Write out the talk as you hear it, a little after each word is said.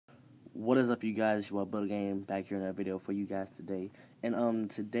What is up, you guys? It's your boy Butter Game back here in a video for you guys today. And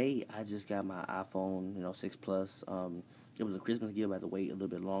today I just got my iPhone, 6 Plus. It was a Christmas gift. I had to wait a little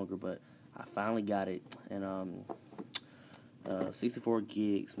bit longer, but I finally got it. And 64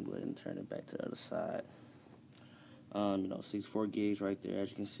 gigs. I'm going to turn it back to the other side. 64 gigs right there, as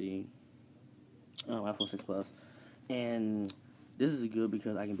you can see. iPhone 6 Plus. And this is good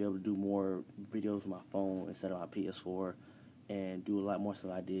because I can be able to do more videos with my phone instead of my PS4 and do a lot more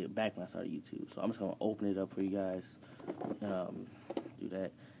stuff I did back when I started YouTube. So I'm just going to open it up for you guys. Do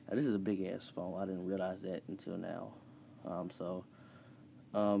that. Now, this is a big ass phone. I didn't realize that until now.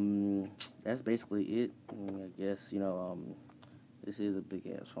 That's basically it. I guess, this is a big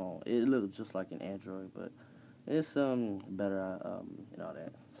ass phone. It looks just like an Android, but it's better and all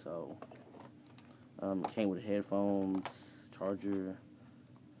that. So it came with headphones, charger,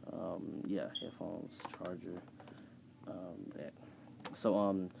 headphones, charger, that.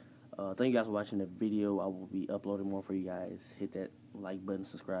 So thank you guys for watching the video. I will be uploading more for you guys. Hit that like button,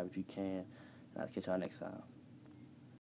 subscribe if you can. And I'll catch y'all next time.